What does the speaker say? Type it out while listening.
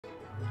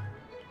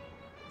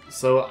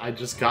So I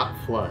just got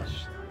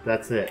flushed.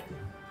 That's it.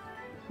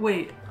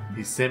 Wait.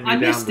 He sent me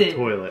down the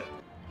toilet.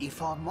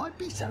 If I might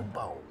be so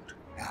bold,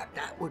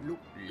 that would look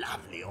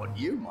lovely on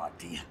you, my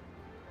dear.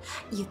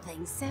 You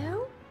think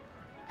so?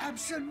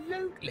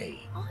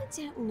 Absolutely. I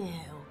don't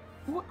know.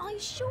 Well, are you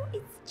sure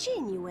it's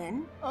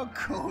genuine? Of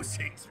course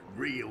it's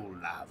real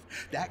love.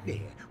 That there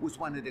was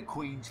one of the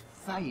Queen's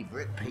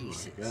favourite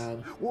pieces.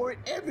 God. Wore it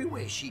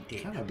everywhere she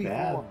did Kinda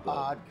before bad,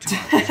 hard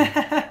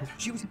times.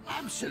 She was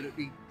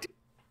absolutely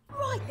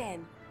Right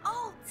then,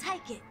 I'll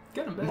take it.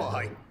 Get him back.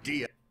 my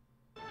dear.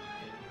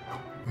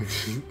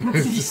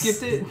 You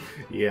skipped it.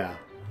 Yeah.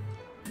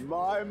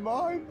 My.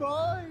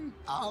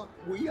 Aren't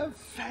we a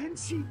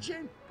fancy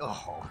gent?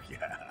 Oh,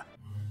 yeah.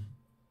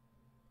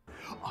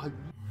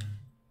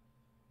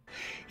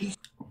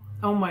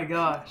 Oh my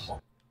gosh.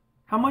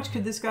 How much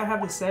could this guy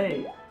have to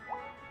say?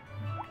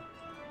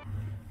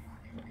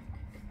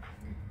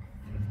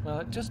 Well,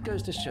 it just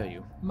goes to show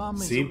you. Mum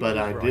is See, but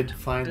I always did right.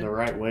 find the Don't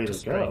right way to go.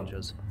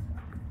 strangers.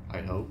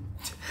 I hope.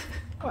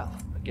 Well,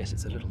 I guess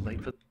it's a little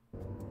late for...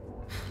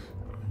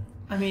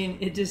 I mean,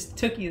 it just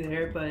took you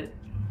there, but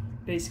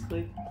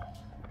basically.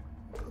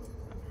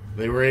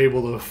 They were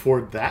able to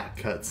afford that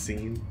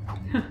cutscene.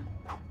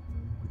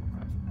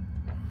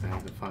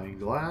 Magnifying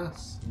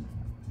glass.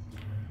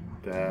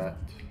 That.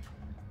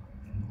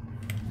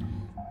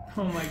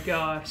 Oh my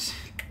gosh.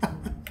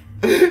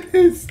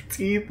 His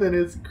teeth and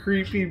his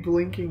creepy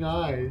blinking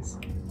eyes.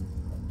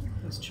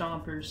 Those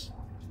chompers.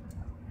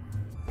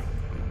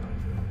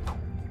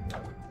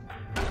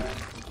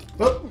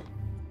 Oh.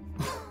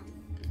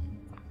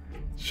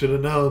 Should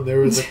have known there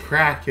was a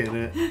crack in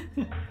it.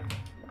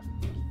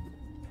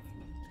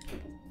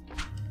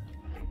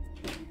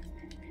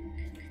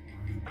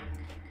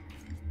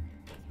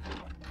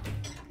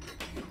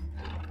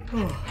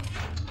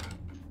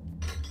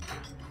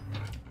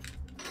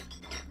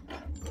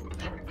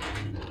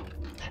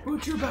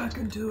 Put your back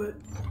into it.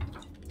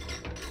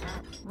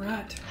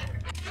 Rat.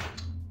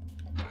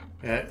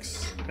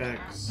 X.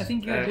 I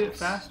think you gotta do it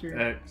faster.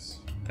 X.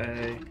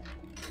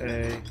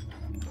 A.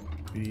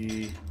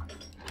 B.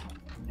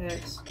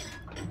 X.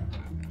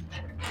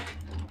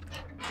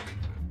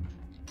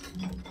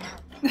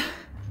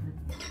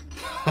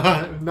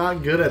 I'm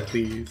not good at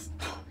these.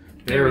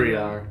 There we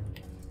are.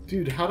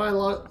 Dude, how'd I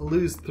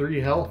lose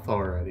 3 health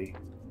already?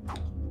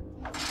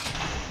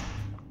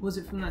 Was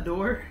it from that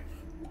door?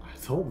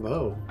 I don't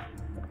know.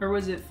 Or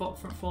was it from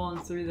falling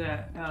through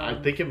that I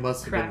think it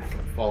must have crack. been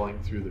from falling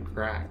through the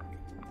crack.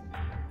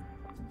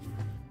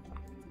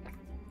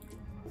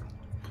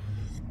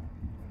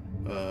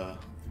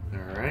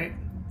 Alright.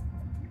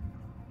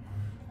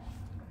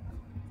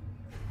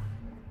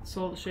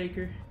 Salt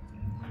shaker.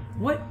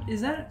 What?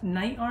 Is that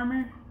knight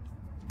armor?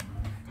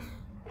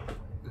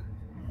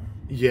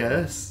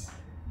 Yes.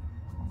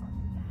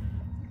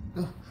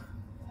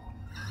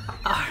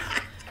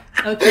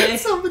 Okay.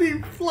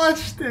 Somebody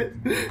flushed it.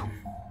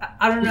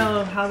 I don't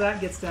know how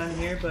that gets down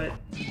here, but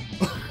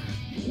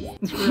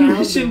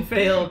mission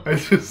failed. I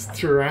just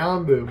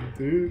drowned him,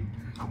 dude.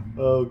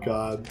 Oh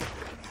god.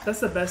 That's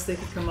the best they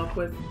could come up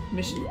with.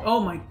 Mission. Oh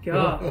my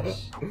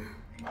gosh.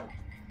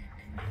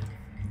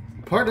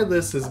 Part of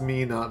this is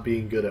me not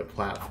being good at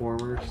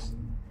platformers.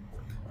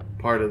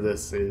 Part of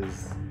this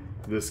is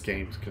this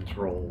game's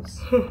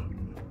controls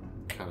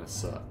kind of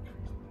suck.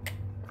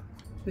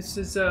 This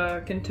is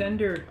a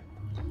contender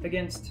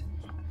against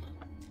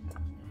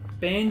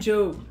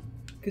Banjo,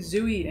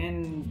 Kazooie,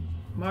 and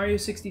Mario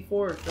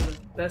 64 for the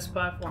best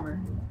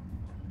platformer.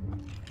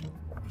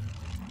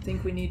 I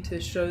think we need to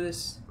show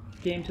this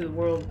game to the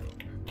world.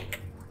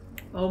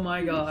 Oh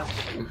my gosh.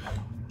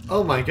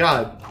 Oh my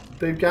god,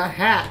 they've got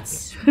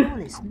hats.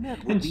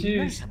 And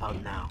shoes.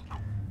 about now.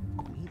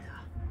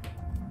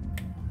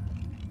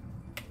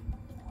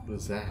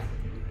 What's that?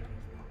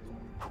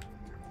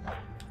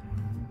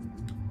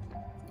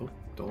 Oh,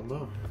 don't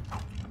know.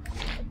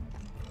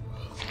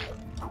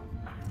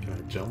 Can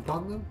I jump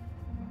on them?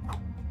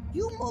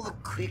 You move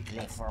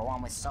quickly for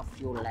one with so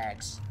few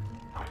legs.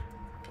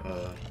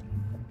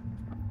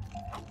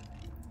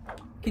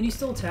 Can you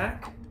still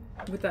attack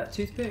with that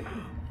toothpick?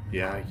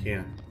 Yeah, I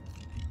can.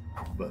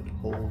 But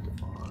hold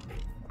on.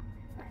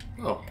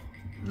 Oh.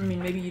 I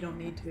mean, maybe you don't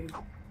need to.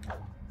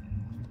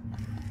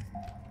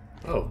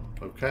 Oh,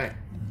 okay.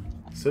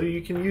 So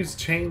you can use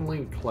chain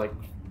link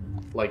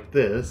like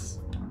this.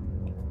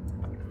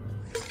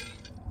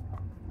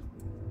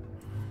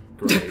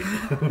 Great.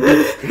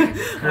 Great.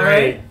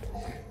 Alright.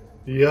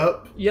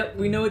 Yep. Yep,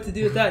 we know what to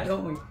do with that,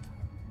 don't we?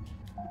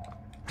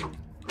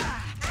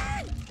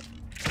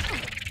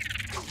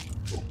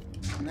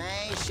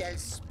 I shall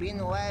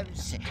spin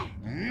webs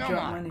no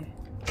Drop more. money.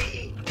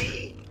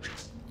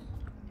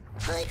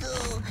 I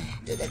go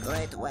to the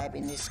great web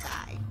in the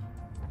sky.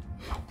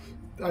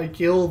 I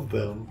killed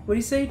them. What do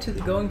you say to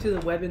going to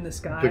the web in the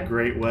sky? The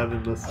great web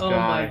in the sky. Oh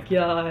my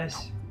gosh.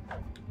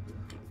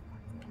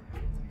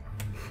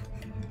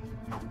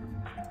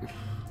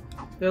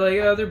 They're like,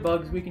 oh, they're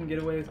bugs. We can get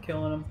away with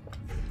killing them.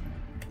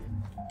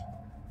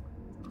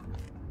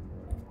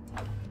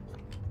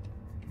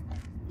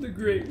 The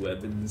great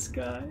web in the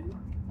sky.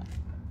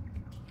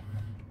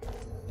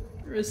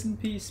 Rest in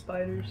peace,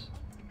 spiders.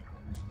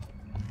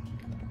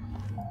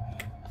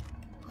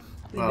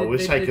 Wow, I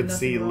wish I could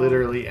see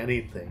literally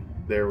anything.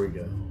 There we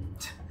go.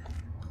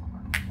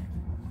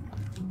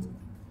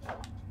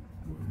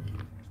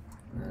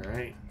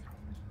 Alright.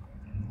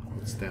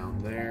 What's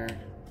down there?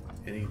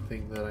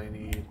 Anything that I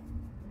need?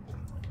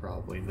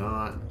 Probably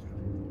not.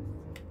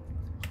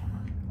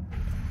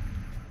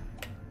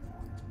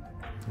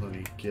 Let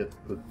me get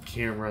the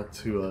camera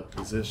to a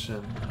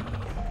position.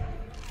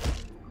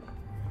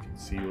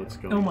 See what's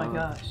going on. Oh my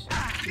gosh.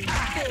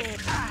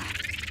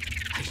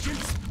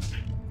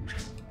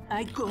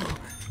 I go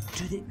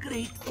to the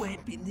great web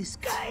in the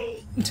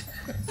sky.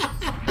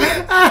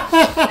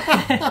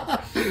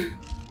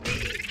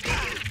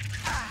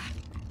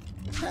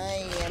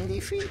 I am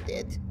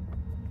defeated.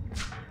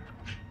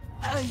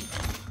 I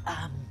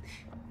am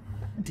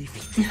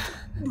defeated.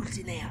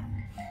 Dulcinea.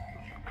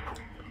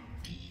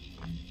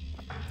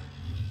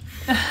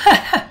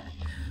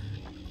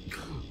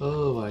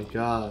 Oh my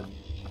god.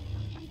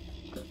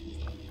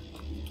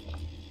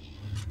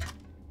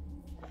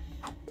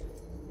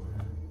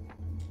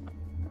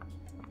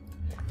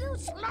 You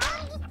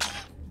slime!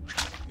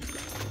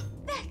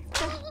 That's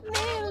the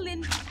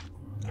Merlin!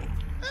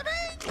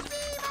 Avenge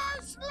me, my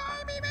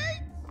slimy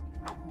mate!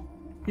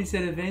 He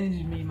said,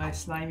 "Avenge me, my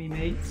slimy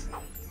mates."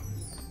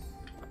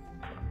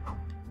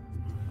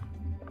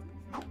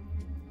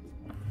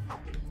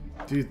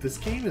 Dude, this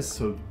game is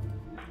so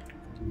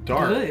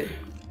dark. Good.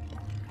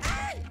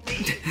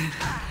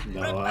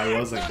 No, I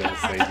wasn't gonna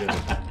say good.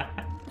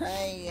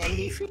 I am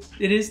defeated.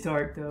 It is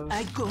dark though.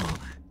 I go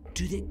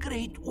to the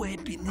great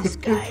web in the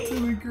sky. To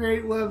the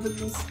great web in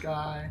the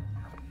sky.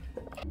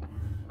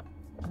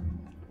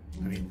 I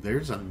mean,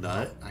 there's a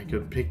nut. I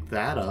could pick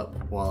that up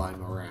while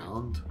I'm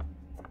around.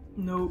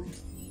 Nope.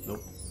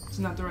 Nope. It's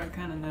not the right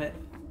kind of nut.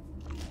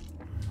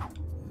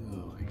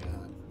 Oh my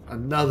god.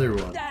 Another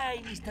one.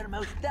 Die, Mr.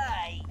 Mouse,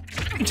 die.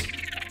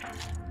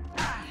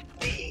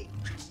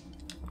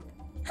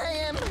 I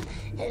am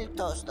El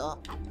Tosto.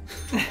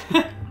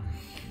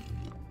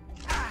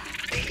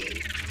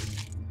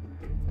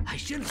 I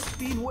shall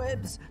spin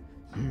webs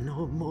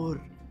no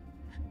more,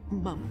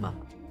 Mama.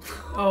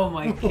 Oh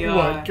my god. Oh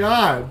my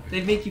god.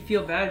 They make you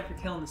feel bad for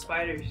killing the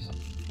spiders.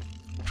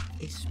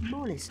 A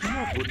small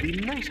snap would be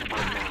nice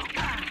about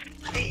now.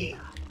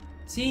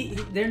 See,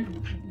 they're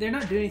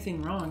not doing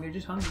anything wrong. They're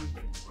just hungry.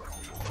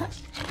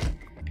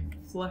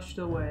 Flushed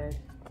away.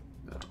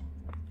 No.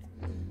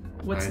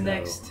 What's I know.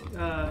 next?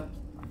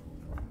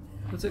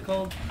 What's it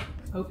called?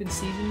 Open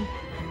season?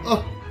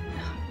 Oh.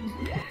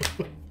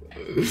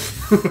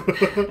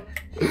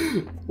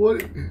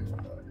 What?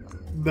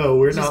 No,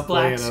 we're Just not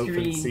playing black open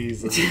screen.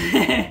 season.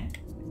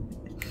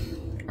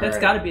 That's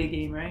Alright. got to be a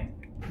game, right?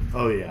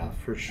 Oh yeah,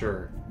 for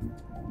sure.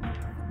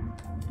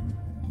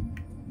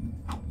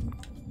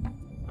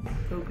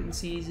 Open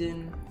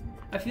season.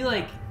 I feel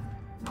like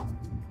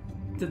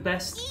the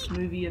best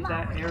movie of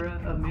that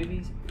era of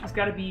movies has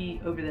got to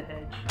be Over the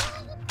Hedge.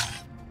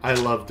 I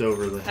loved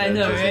Over the Hedge I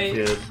know, as right?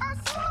 a kid.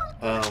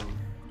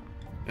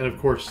 And of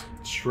course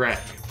Shrek,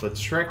 but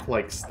Shrek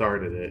like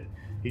started it.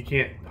 You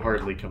can't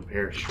hardly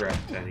compare Shrek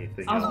to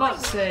anything I was else.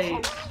 about to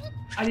say,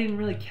 I didn't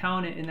really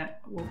count it in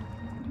that. Well,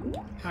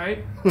 all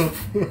right,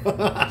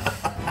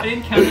 I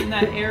didn't count it in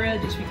that era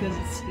just because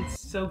it's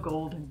so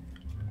golden.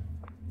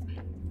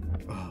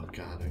 Oh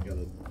god, I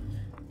gotta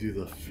do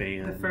the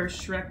fan The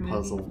first Shrek movie.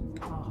 puzzle.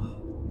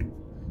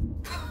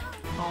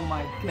 Oh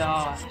my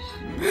gosh.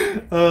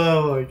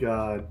 Oh my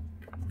god.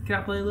 Can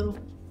I play a little?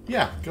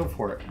 Yeah, go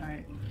for it. All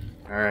right.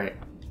 Alright.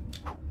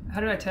 How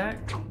do I attack?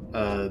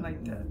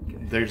 Like that. Okay.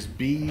 There's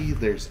B,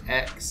 there's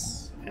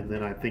X, and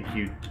then I think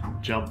you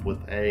jump with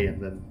A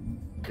and then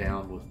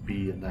down with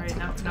B, and All that's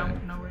right. an Now,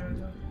 attack. where do I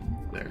go?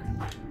 There.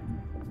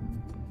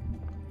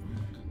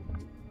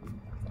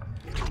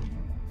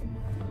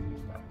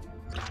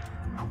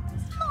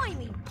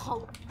 Slimy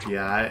pulp!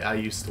 Yeah, I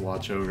used to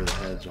watch Over the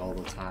Hedge all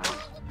the time.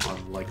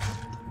 On like,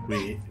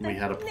 we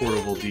had a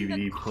portable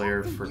DVD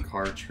player for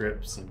car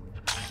trips, and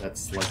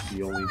that's like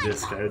the only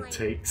disc I'd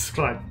take.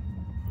 So I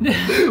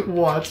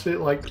watched it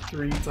like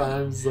 3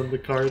 times on the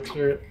car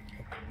trip.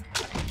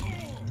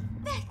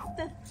 That's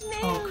the snail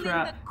Oh,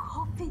 crap. in the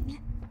coffin!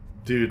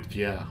 Dude,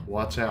 yeah,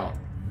 watch out.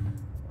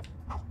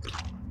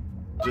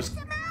 Just.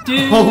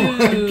 Dude. Oh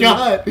my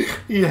god!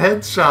 He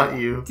headshot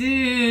you.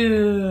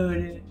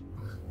 Dude.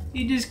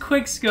 He just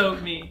quick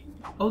scoped me.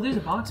 Oh, there's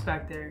a box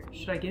back there.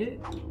 Should I get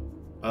it?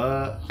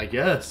 I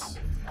guess.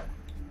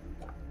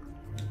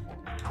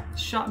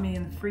 Shot me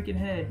in the freaking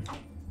head.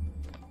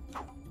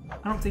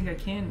 I don't think I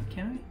can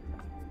I?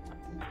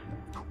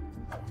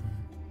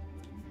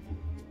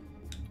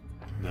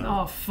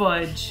 No. Oh,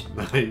 fudge.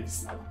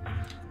 Nice.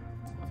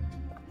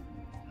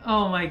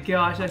 Oh my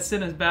gosh, I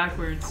sent us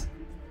backwards.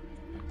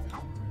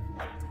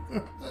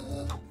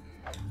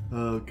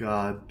 Oh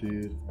god,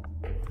 dude.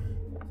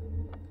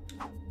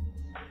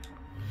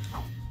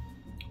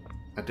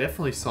 I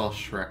definitely saw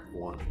Shrek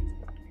 1.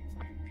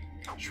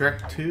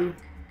 Shrek 2?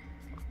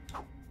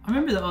 I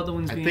remember the other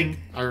ones I being... think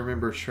I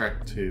remember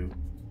Shrek 2.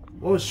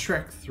 What was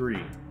Shrek 3?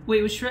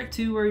 Wait, was Shrek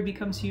 2 where he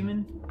becomes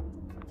human?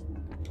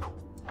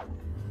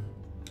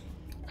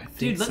 I think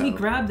Dude, let me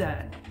grab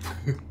that.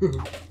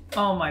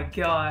 Oh my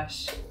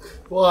gosh.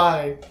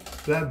 Why?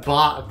 That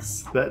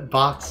box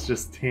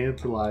just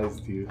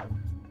tantalized you.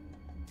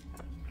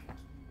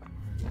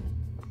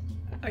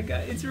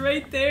 It's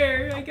right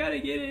there. I gotta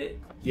get it.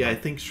 Yeah, I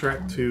think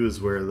Shrek 2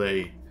 is where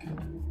they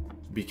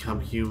become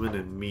human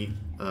and meet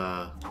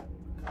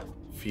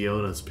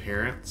Fiona's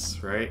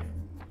parents, right?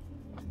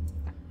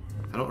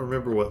 I don't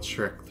remember what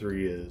Shrek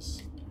 3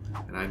 is.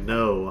 And I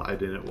know I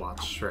didn't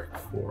watch Shrek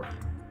 4.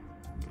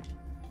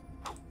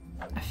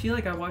 I feel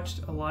like I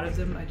watched a lot of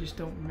them. I just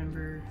don't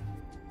remember.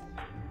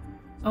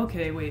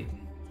 Okay, wait.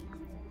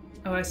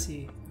 Oh, I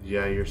see.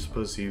 Yeah, you're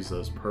supposed to use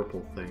those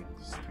purple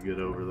things to get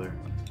over there.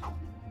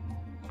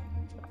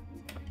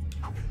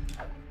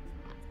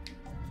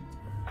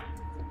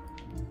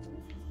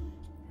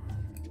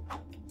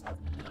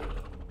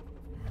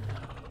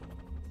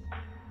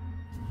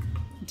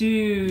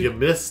 Dude. You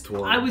missed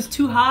one. I was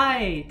too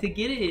high to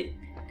get it.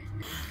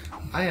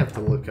 I have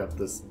to look up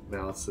this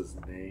mouse's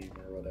name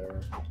or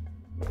whatever.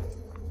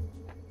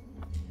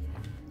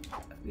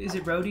 Is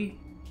it Rhodey?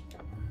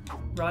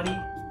 Roddy?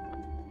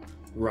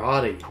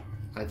 Roddy.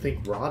 I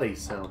think Roddy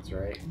sounds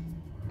right.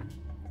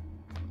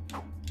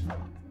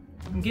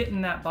 I'm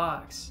getting that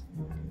box.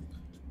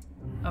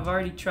 I've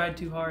already tried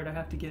too hard. I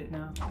have to get it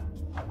now.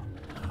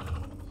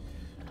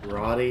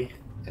 Roddy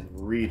and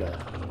Rita.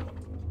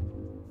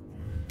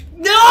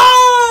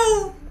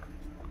 No!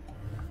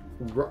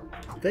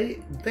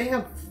 They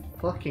have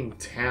fucking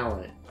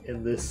talent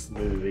in this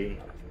movie,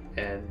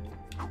 and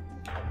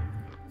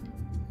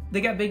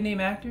They got big name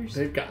actors?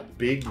 they've got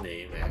big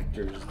name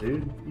actors,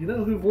 dude. You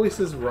know who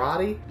voices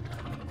Roddy?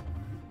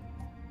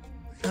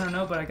 I don't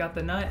know, but I got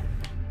the nut.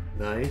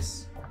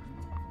 Nice.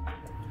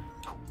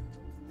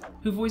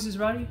 Who voices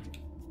Roddy?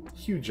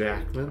 Hugh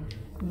Jackman.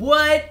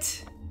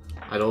 What?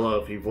 I don't know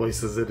if he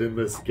voices it in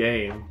this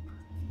game.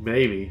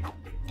 Maybe.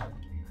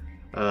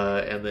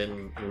 And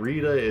then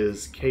Rita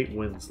is Kate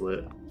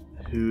Winslet,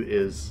 who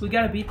is... We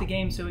gotta beat the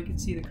game so we can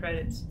see the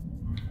credits.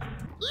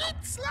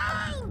 It's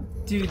slime!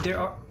 Dude,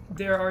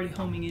 they're already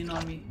homing in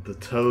on me. The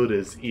Toad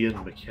is Ian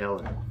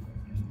McKellen.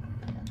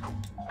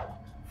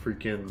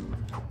 Freaking...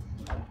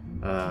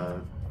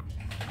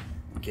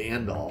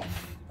 Gandalf.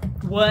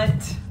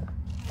 What?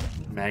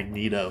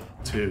 Magneto,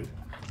 too.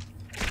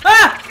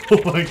 Ah!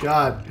 Oh my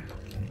god.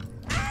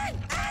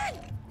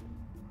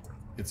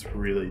 It's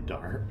really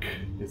dark.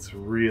 It's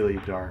really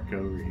dark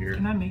over here.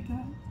 Can I make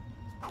that?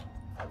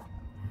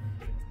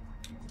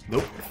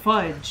 Nope.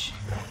 Fudge.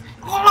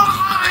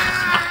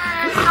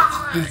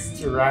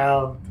 It's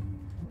round.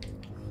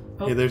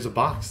 Oh. Hey, there's a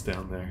box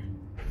down there.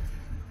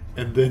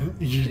 And then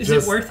you Is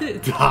just it worth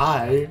it?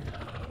 die.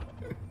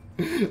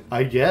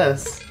 I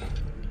guess.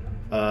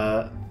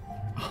 Oh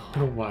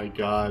my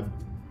god.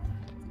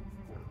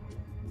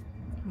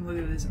 Look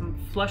at this. I'm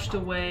flushed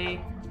away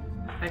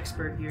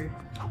expert here.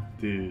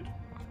 Dude.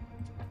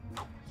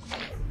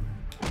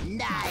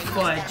 Nice,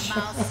 Fudge.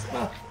 mouse.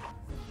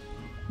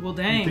 Well, You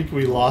dang. think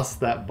we lost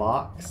that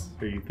box?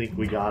 Or you think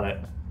we got it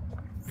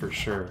for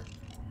sure?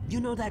 You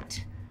know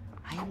that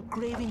I am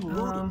craving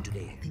rodent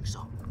today. I think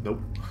so. Nope.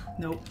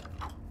 Nope.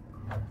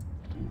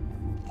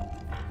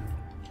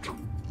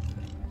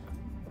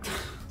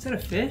 Is that a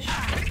fish?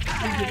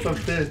 It's a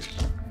fish.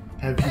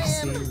 Have you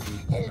seen...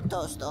 El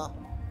tosto.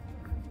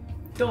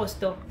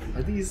 Tosto.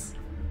 Are these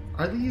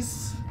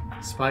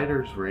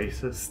spiders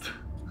racist?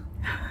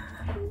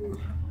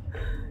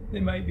 They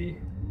might be.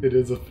 It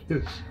is a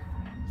fish.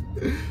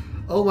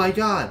 Oh my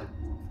god!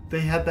 They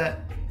had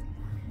that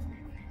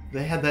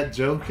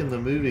joke in the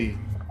movie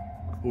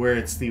where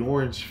it's the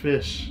orange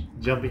fish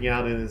jumping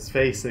out in his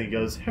face and he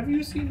goes, "Have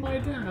you seen my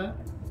dad?"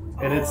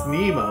 And it's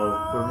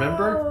Nemo,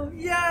 remember? Oh,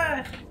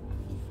 yeah!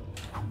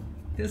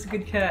 That's a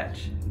good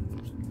catch.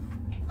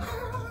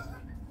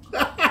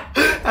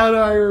 How do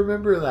I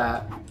remember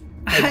that?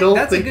 I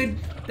don't think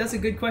That's a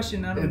good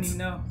question. I don't even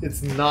know.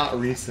 It's not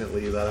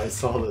recently that I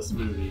saw this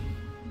movie.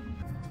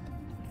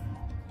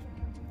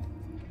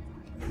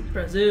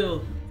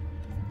 Brazil.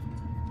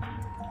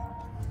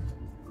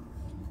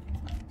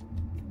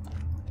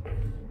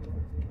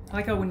 I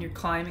like how when you're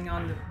climbing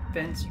on the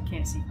fence, you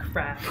can't see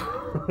crap.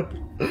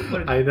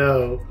 I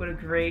know. What a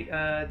great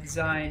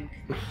design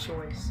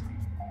choice.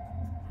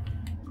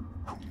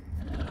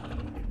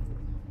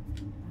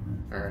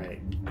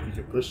 Alright, you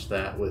can push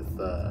that with,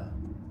 I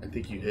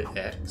think you hit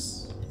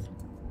X.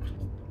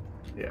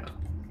 Yeah.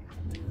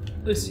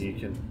 And you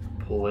can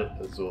pull it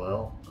as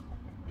well.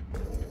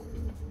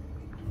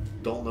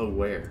 Don't know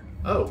where.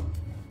 Oh,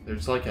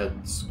 there's like a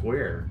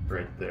square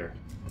right there.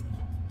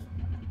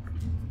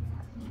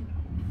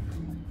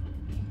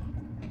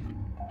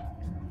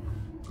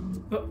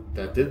 Oh,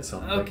 That did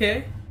something.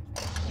 okay.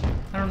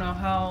 I don't know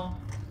how.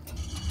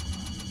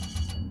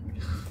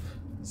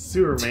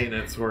 Sewer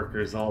maintenance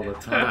workers all the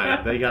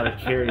time. They gotta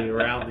carry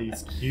around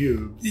these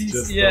cubes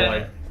just yeah. to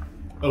like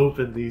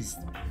open these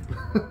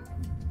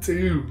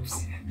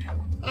tubes.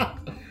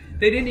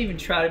 They didn't even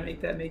try to make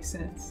that make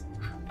sense.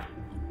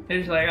 They're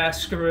just like, ah,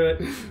 screw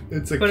it.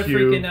 It's a Put a cube.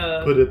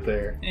 freaking, Put it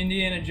there.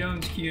 Indiana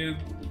Jones cube.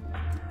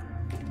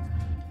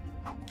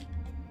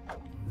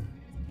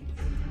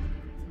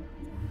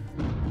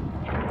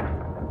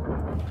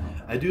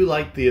 I do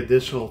like the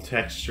additional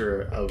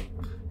texture of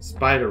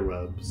spider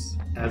webs,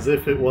 as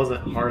if it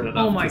wasn't hard enough.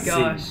 Oh my to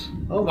gosh. See.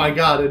 Oh my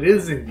god, it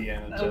is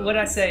Indiana Jones.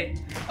 What'd I say?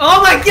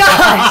 Oh my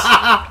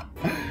gosh!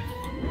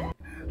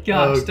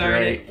 Gosh Oh, darn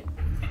great. it.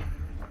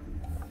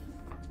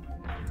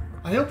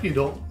 I hope you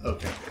don't.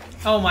 Okay.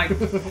 Oh my.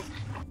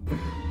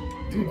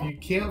 Dude, you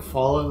can't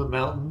fall in the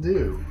Mountain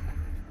Dew.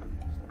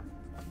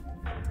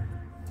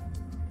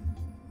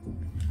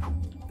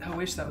 I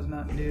wish that was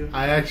Mountain Dew.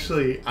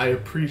 I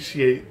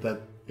appreciate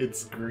that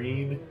it's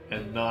green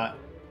and not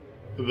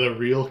the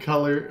real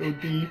color it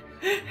would be.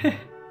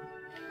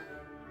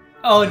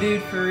 Oh,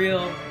 dude, for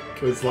real.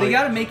 Because They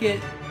gotta make it.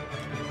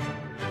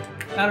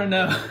 I don't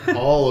know.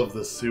 all of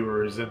the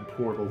sewers in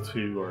Portal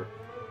 2 are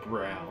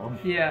brown.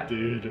 Yeah.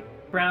 Dude.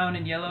 Brown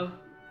and yellow.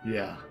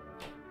 Yeah.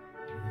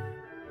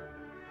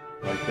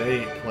 Like, they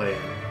ain't playing.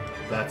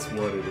 That's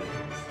what it is.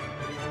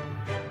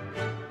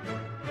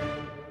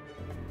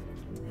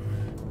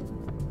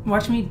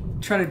 Watch me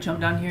try to jump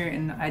down here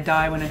and I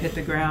die when I hit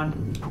the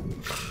ground.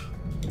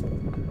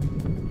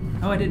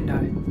 Oh, I didn't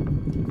die.